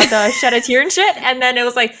 the shed a tear and shit, and then it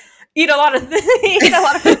was like eat a lot of food.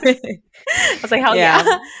 I was like, hell yeah.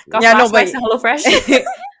 Got flashbacks to HelloFresh.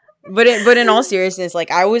 but in all seriousness,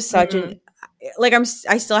 like I was such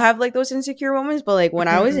I still have like those insecure moments, but like when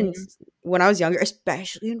I was younger,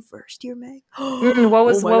 especially in first year, Meg. What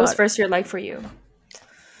was first year like for you?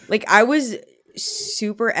 Like I was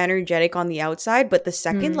super energetic on the outside, but the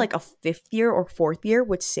second like a fifth year or fourth year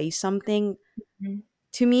would say something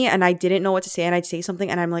to me and I didn't know what to say, and I'd say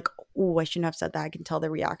something and I'm like, oh, I shouldn't have said that. I can tell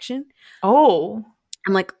the reaction. Oh,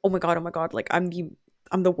 I'm like, oh my god, like I'm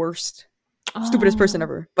the worst, stupidest person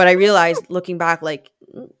ever. But I realized looking back, like,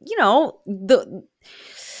 they're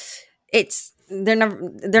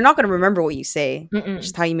not going to remember what you say,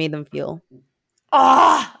 just how you made them feel.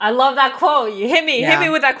 Oh, I love that quote. You hit me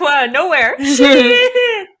with that quote out of nowhere.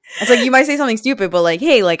 It's like you might say something stupid, but like,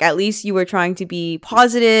 hey, like at least you were trying to be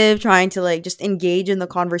positive, trying to like just engage in the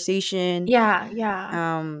conversation. Yeah.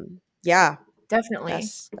 Definitely.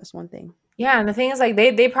 That's one thing. Yeah, and the thing is, like,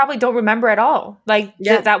 they probably don't remember at all. Like,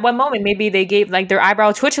 that one moment, maybe they gave, like, their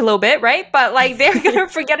eyebrow twitch a little bit, right? But, like, they're going to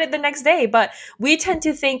forget it the next day. But we tend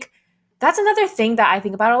to think, that's another thing that I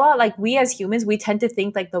think about a lot. Like, we as humans, we tend to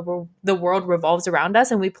think, like, the world revolves around us,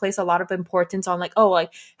 and we place a lot of importance on, like, oh,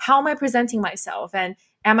 like, how am I presenting myself? And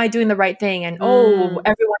am I doing the right thing? And,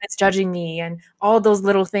 everyone is judging me, and all those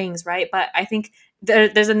little things, right? But I think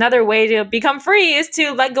there's another way to become free is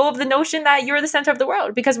to let go of the notion that you're the center of the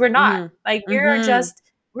world, because we're not. Like, we're just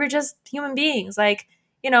human beings. Like,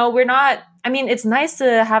 we're not, I mean, it's nice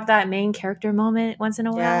to have that main character moment once in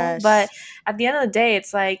a while, but at the end of the day,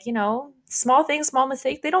 it's like, small things, small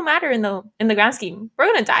mistakes, they don't matter in the grand scheme. We're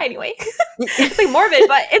going to die anyway. It's like morbid,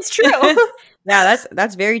 but it's true. Yeah,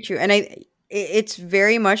 that's very true. And it's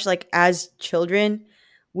very much like as children,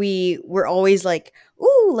 we're always like,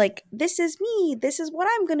 ooh, like this is me, this is what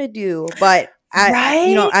I'm gonna do. But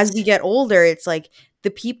as we get older, it's like the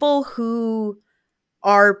people who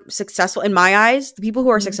are successful, in my eyes, the people who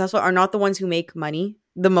are successful are not the ones who make money,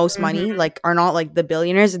 the most money, like are not like the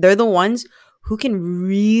billionaires. They're the ones who can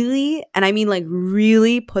really, and I mean like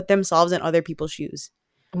really, put themselves in other people's shoes.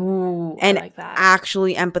 Ooh, and I like that.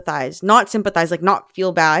 Actually empathize, not sympathize, like not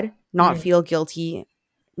feel bad, not feel guilty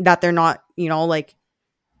that they're not, like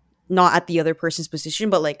not at the other person's position,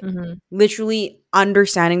 but like literally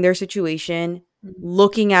understanding their situation,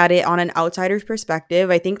 looking at it on an outsider's perspective.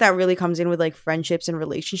 I think that really comes in with like friendships and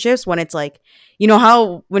relationships, when it's like,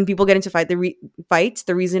 how when people get into fights,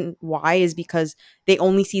 the reason why is because they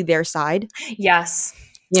only see their side. Yes.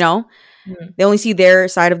 They only see their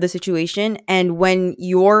side of the situation. And when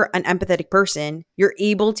you're an empathetic person, you're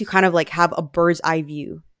able to kind of like have a bird's eye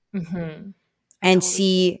view. And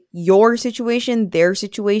see your situation, their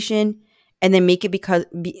situation, and then make it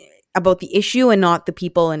about the issue and not the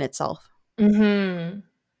people in itself. That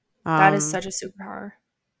is such a superpower.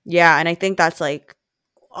 Yeah, and I think that's like,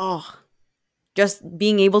 just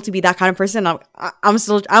being able to be that kind of person. I'm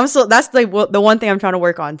still. That's like the one thing I'm trying to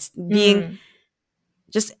work on, being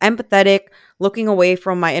just empathetic, looking away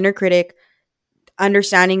from my inner critic,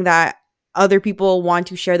 understanding that other people want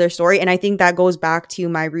to share their story, and I think that goes back to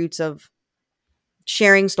my roots of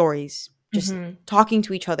sharing stories, just talking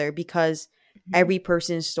to each other, because every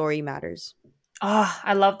person's story matters.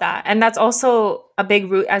 I love that. And that's also a big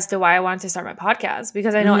root as to why I wanted to start my podcast,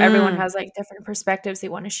 because I know everyone has like different perspectives they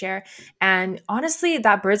want to share. And honestly,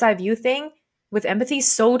 that bird's eye view thing with empathy is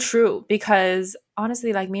so true, because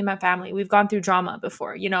honestly, like me and my family, we've gone through drama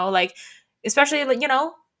before, like especially like,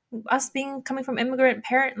 us being coming from immigrant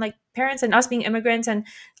parents and us being immigrants and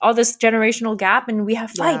all this generational gap, and we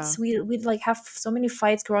have Yeah. fights. We'd like have so many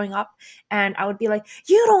fights growing up, and I would be like,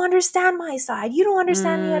 you don't understand my side, you don't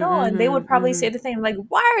understand me at all. And they would probably say the same, like,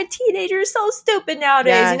 why are teenagers so stupid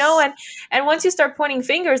nowadays, you know? Yes. And once you start pointing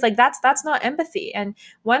fingers, like that's not empathy. And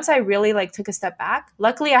once I really like took a step back,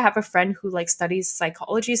 luckily I have a friend who like studies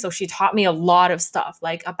psychology, so she taught me a lot of stuff,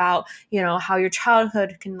 like about, you know, how your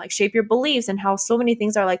childhood can like shape your beliefs and how so many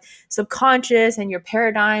things are like subconscious and your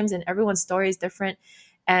paradigms, and everyone's story is different.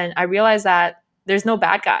 And I realized that there's no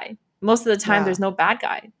bad guy. Most of the time there's no bad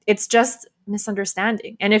guy. It's just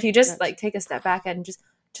misunderstanding. And if you just like take a step back and just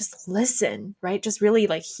listen, right? Just really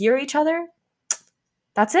like hear each other.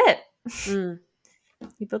 That's it. You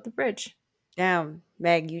built the bridge. Damn,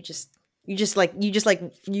 Meg, you just use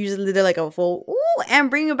literally like a full ooh, and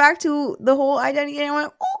bring it back to the whole identity. And I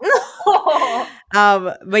went,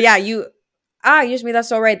 but yeah, you just made that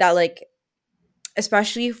so right, that like,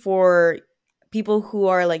 especially for people who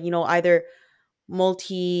are like, you know, either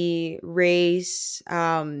multi-race,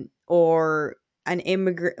 or an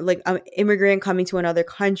immigrant coming to another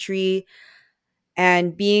country,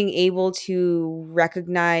 and being able to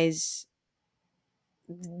recognize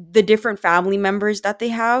the different family members that they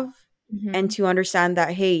have, and to understand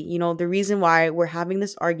that, hey, you know, the reason why we're having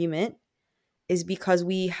this argument is because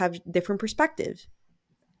we have different perspectives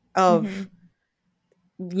of,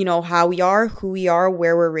 you know, how we are, who we are,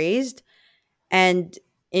 where we're raised. And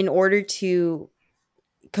in order to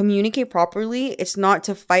communicate properly, it's not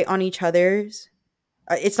to fight on each other's,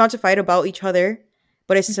 it's not to fight about each other,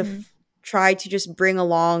 but it's to try to just bring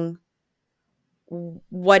along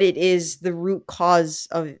what it is, the root cause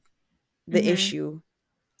of the issue.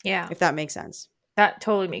 Yeah. If that makes sense. That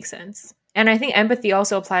totally makes sense. And I think empathy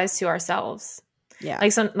also applies to ourselves. Yeah.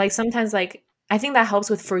 Like sometimes, like, I think that helps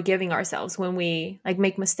with forgiving ourselves when we like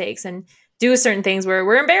make mistakes and do certain things where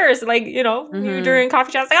we're embarrassed. Like, you know, you during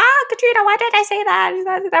coffee shops, like, Katrina, why did I say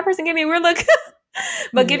that? That person gave me a weird look.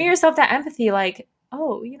 But giving yourself that empathy, like,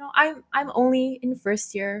 oh, you know, I'm only in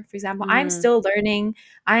first year, for example. I'm still learning.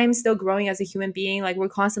 I'm still growing as a human being. Like, we're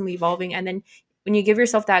constantly evolving. And then when you give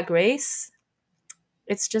yourself that grace,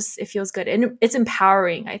 it feels good. And it's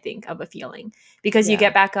empowering, I think, of a feeling, because you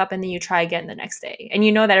get back up and then you try again the next day. And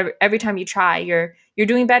you know that every time you try, you're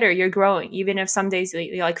doing better, you're growing, even if some days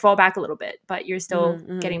you like fall back a little bit, but you're still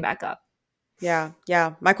getting back up. Yeah.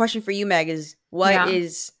 Yeah. My question for you, Meg, is what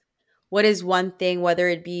is one thing, whether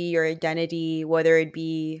it be your identity, whether it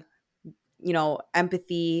be, you know,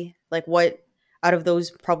 empathy, like what out of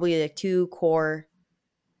those probably like two core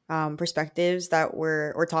perspectives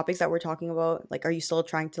or topics that we're talking about, like, are you still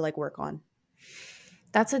trying to like work on?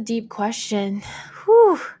 That's a deep question.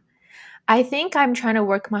 Whew. I think I'm trying to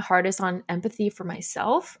work my hardest on empathy for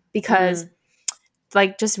myself, because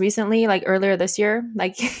like just recently, like earlier this year,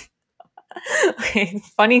 like okay,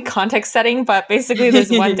 funny context setting, but basically this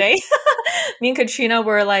one day me and Katrina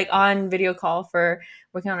were like on video call for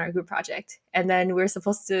working on our group project, and then we were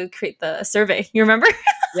supposed to create the survey. You remember?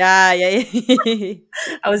 Yeah.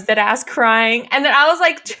 I was dead ass crying, and then I was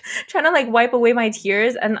like trying to like wipe away my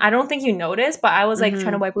tears, and I don't think you noticed, but I was like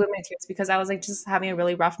trying to wipe away my tears because I was like just having a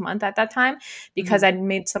really rough month at that time, because I'd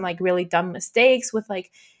made some like really dumb mistakes with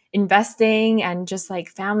like investing, and just like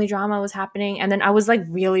family drama was happening, and then I was like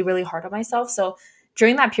really, really hard on myself. So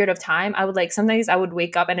during that period of time, I would like sometimes I would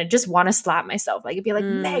wake up and I just want to slap myself. Like, it'd be like,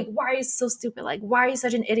 Meg, why are you so stupid? Like, why are you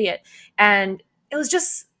such an idiot? And I was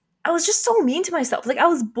just so mean to myself. Like, I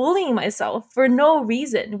was bullying myself for no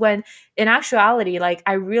reason, when in actuality, like,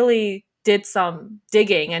 I really did some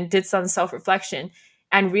digging and did some self-reflection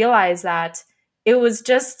and realized that it was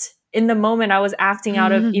just in the moment I was acting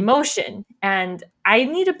out of emotion, and I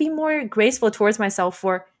need to be more graceful towards myself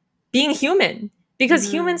for being human,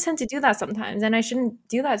 because humans tend to do that sometimes, and I shouldn't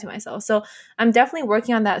do that to myself. So I'm definitely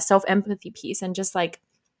working on that self-empathy piece, and just like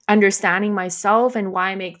understanding myself and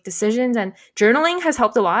why I make decisions. And journaling has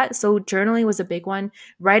helped a lot. So journaling was a big one.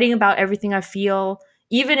 Writing about everything I feel,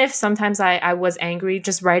 even if sometimes I was angry,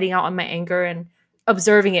 just writing out on my anger and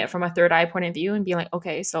observing it from a third eye point of view and being like,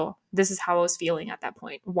 okay, so this is how I was feeling at that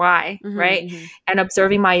point. Why? Right? And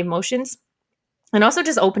observing my emotions. And also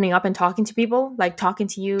just opening up and talking to people, like talking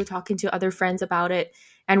to you, talking to other friends about it,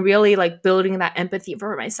 and really like building that empathy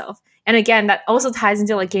for myself. And again, that also ties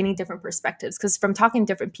into like gaining different perspectives, because from talking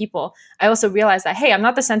to different people, I also realized that, hey, I'm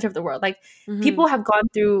not the center of the world. Like, people have gone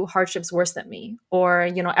through hardships worse than me, or,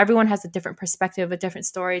 you know, everyone has a different perspective, a different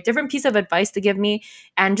story, a different piece of advice to give me.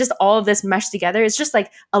 And just all of this meshed together, it's just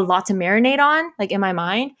like a lot to marinate on, like in my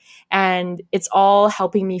mind. And it's all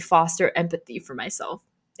helping me foster empathy for myself,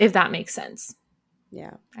 if that makes sense.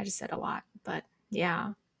 Yeah. I just said a lot, but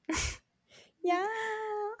yeah. Yeah.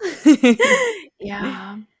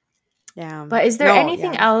 Yeah. Yeah. But is there No,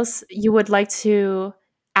 anything yeah. else you would like to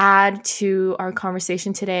add to our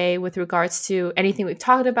conversation today with regards to anything we've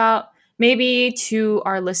talked about? Maybe to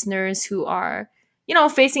our listeners who are,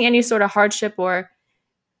 facing any sort of hardship or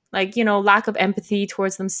like, lack of empathy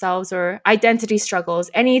towards themselves or identity struggles,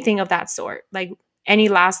 anything of that sort. Like any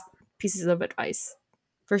last pieces of advice?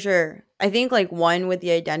 For sure. I think like one with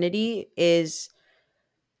the identity is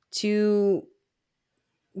to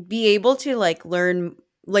be able to like learn,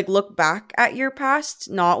 like look back at your past,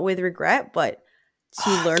 not with regret, but to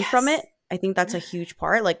Oh, learn from yes. it. I think that's a huge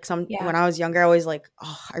part. Like Yeah. when I was younger, I was like,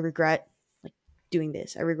 oh, I regret like doing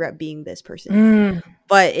this. I regret being this person. Mm,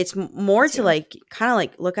 But it's me more to too. like kind of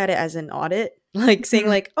like look at it as an audit, like saying Mhm.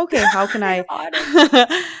 like, okay, how can An I audit.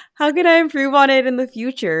 how can I improve on it in the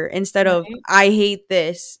future instead of Right. I hate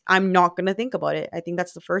this, I'm not going to think about it. I think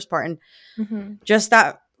that's the first part. And Hmm. just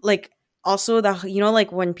that like also the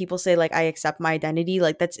like when people say like I accept my identity,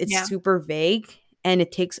 like it's Yeah. super vague and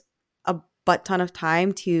it takes a butt ton of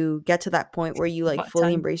time to get to that point where you like Butt fully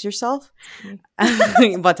ton. embrace yourself. It's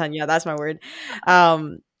funny. Butt ton, yeah, that's my word.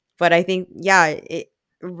 um but I think yeah, it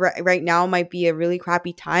right now might be a really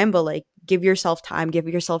crappy time, but like give yourself time, give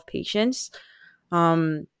yourself patience.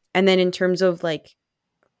 And then in terms of like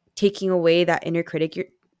taking away that inner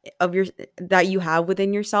critic of your that you have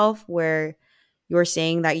within yourself where you're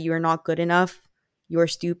saying that you're not good enough, you're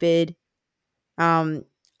stupid. um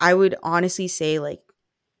I would honestly say like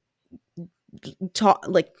talk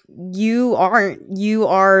like you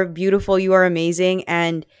are beautiful, you are amazing.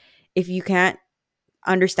 And if you can't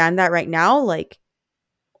understand that right now, like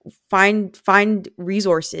find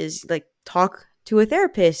resources, like talk to a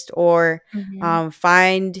therapist or Hmm.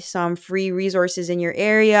 find some free resources in your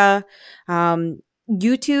area.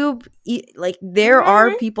 YouTube, like there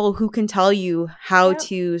are Hmm. people who can tell you how Yep.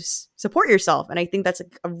 to support yourself, and I think that's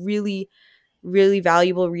a really really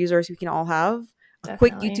valuable resource we can all have. A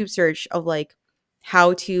quick Definitely. YouTube search of like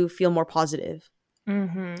how to feel more positive,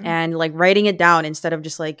 Hmm. and like writing it down instead of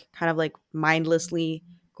just like kind of like mindlessly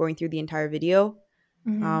going through the entire video.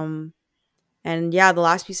 Hmm. um and yeah, the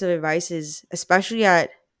last piece of advice is, especially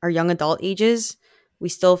at our young adult ages, we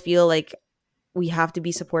still feel like we have to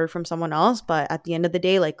be supported from someone else. But at the end of the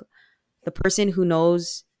day, like the person who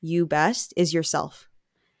knows you best is yourself.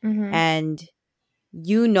 Hmm. And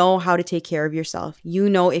you know how to take care of yourself. You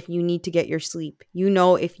know if you need to get your sleep. You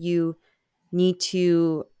know if you need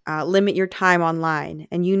to limit your time online.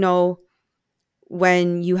 And you know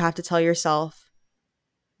when you have to tell yourself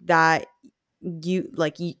that you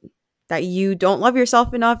like you, that you don't love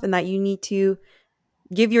yourself enough and that you need to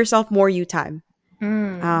give yourself more you time.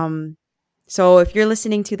 Mm. Um, so if you're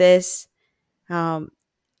listening to this, um,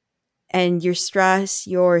 and you're stressed,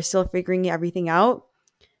 you're still figuring everything out,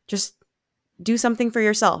 just do something for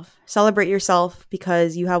yourself. Celebrate yourself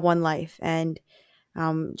because you have one life, and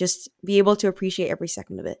just be able to appreciate every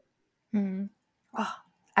second of it. Mm. Oh,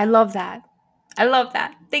 I love that. I love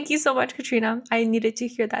that. Thank you so much, Katrina. I needed to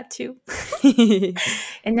hear that too.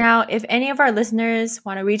 And now, if any of our listeners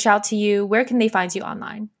want to reach out to you, where can they find you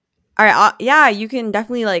online? All right. Yeah, you can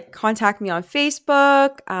definitely like contact me on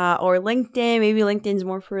Facebook or LinkedIn. Maybe LinkedIn's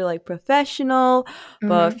more for like professional,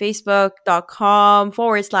 but Hmm.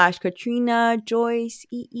 facebook.com/Katrina Joyce,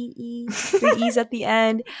 three E's at the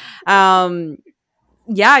end. Um,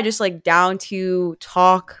 yeah, just like down to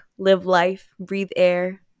talk, live life, breathe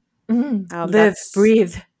air. Live, That's,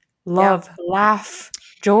 breathe, yeah. love, laugh,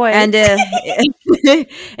 joy. And and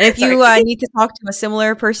if Sorry. you need to talk to a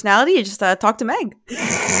similar personality, you just talk to Meg.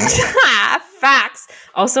 Facts.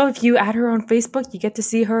 Also, if you add her on Facebook, you get to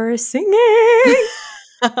see her singing.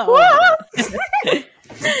 Oh my god.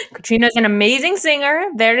 Katrina's an amazing singer,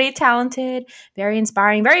 very talented, very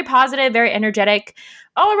inspiring, very positive, very energetic,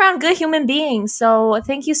 all around good human being. So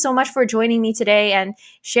thank you so much for joining me today and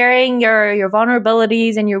sharing your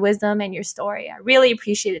vulnerabilities and your wisdom and your story. I really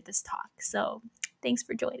appreciated this talk. So thanks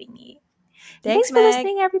for joining me. And thanks Thanks, for Meg.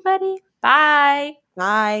 listening, everybody. Bye.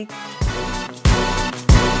 Bye.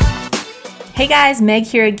 Hey guys, Meg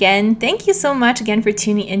here again. Thank you so much again for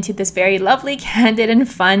tuning into this very lovely, candid, and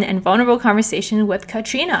fun and vulnerable conversation with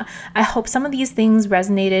Katrina. I hope some of these things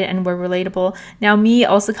resonated and were relatable. Now, me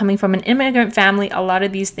also coming from an immigrant family, a lot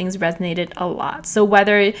of these things resonated a lot. So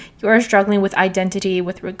whether you're struggling with identity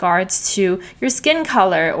with regards to your skin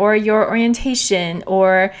color or your orientation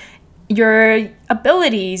or your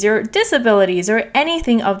abilities, your disabilities, or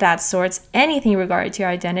anything of that sort, anything regarding to your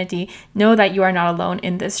identity, know that you are not alone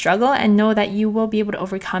in this struggle and know that you will be able to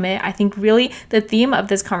overcome it. I think really the theme of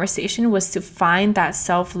this conversation was to find that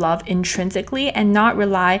self-love intrinsically and not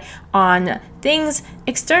rely on things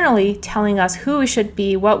externally telling us who we should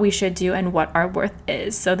be, what we should do, and what our worth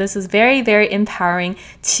is. So this is very, very empowering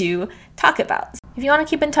to talk about. If you want to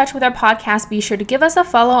keep in touch with our podcast, be sure to give us a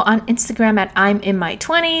follow on Instagram at I'm in my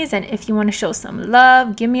 20s. And if you want to show some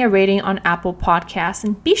love, give me a rating on Apple Podcasts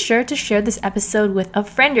and be sure to share this episode with a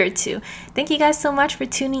friend or two. Thank you guys so much for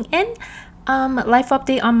tuning in. Life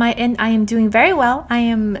update on my end, I am doing very well. I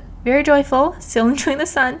am very joyful, still enjoying the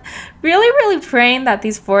sun. Really praying that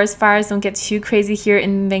these forest fires don't get too crazy here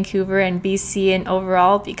in Vancouver and BC and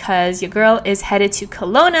overall, because your girl is headed to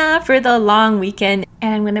Kelowna for the long weekend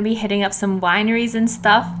and I'm going to be hitting up some wineries and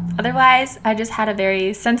stuff. Otherwise, I just had a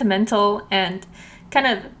very sentimental and kind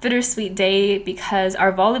of bittersweet day because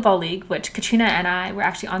our volleyball league, which Katrina and I were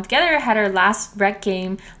actually on together, had our last rec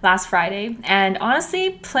game last Friday. And honestly,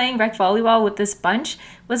 playing rec volleyball with this bunch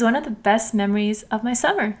was one of the best memories of my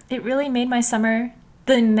summer. It really made my summer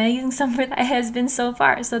the amazing summer that it has been so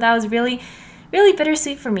far. So that was really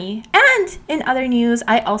bittersweet for me. And in other news,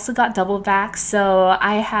 I also got double vaxxed. So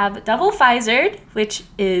I have double Pfizered, which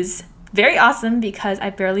is very awesome because I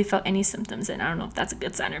barely felt any symptoms, and I don't know if that's a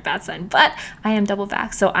good sign or bad sign, but I am double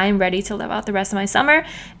vaxxed, so I am ready to live out the rest of my summer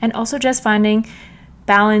and also just finding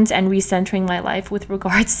balance and recentering my life with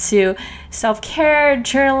regards to self-care,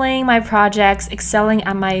 journaling, my projects, excelling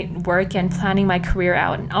at my work, and planning my career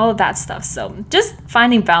out and all of that stuff. So just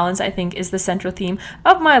finding balance, I think, is the central theme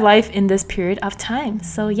of my life in this period of time.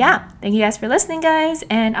 So yeah, thank you guys for listening, guys,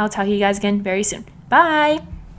 and I'll talk to you guys again very soon. Bye!